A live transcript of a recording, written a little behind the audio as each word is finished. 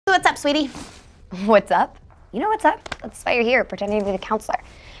What's up, sweetie? What's up? You know what's up? That's why you're here, pretending to be the counselor.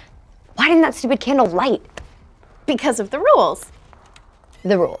 Why didn't that stupid candle light? Because of the rules.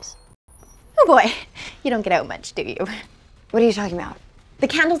 The rules. Oh boy, you don't get out much, do you? What are you talking about? The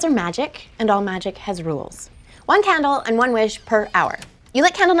candles are magic, and all magic has rules. 1 candle and 1 wish per hour. You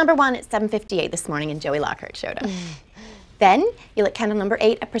lit candle number 1 at 7:58 this morning and Joey Lockhart showed up. Then you lit candle number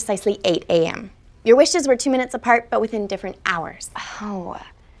 8 at precisely 8 a.m. Your wishes were 2 minutes apart, but within different hours. Oh,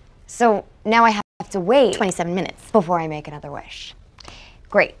 so now I have to wait 27 minutes. before I make another wish.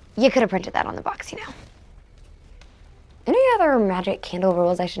 Great, you could have printed that on the box, you know. Any other magic candle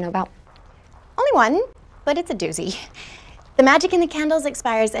rules I should know about? Only one, but it's a doozy. The magic in the candles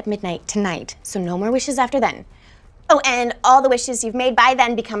expires at midnight tonight, so no more wishes after then. Oh, and all the wishes you've made by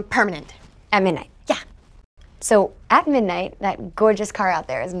then become permanent. At midnight? Yeah. So at midnight, that gorgeous car out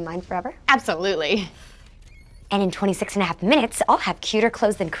there is mine forever? Absolutely. And in 26.5 minutes, I'll have cuter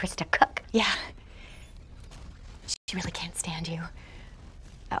clothes than Krista Cook. Yeah. She really can't stand you.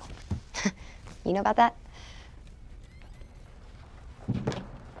 Oh, you know about that?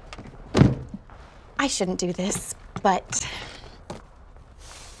 I shouldn't do this, but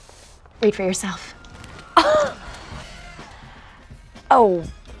read for yourself. Oh,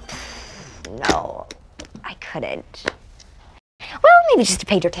 no, I couldn't. Well, maybe just a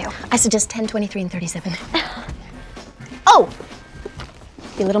page or two. I suggest 10, 23, and 37. Oh!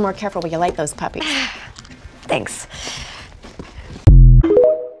 Be a little more careful when you light those puppies. Thanks.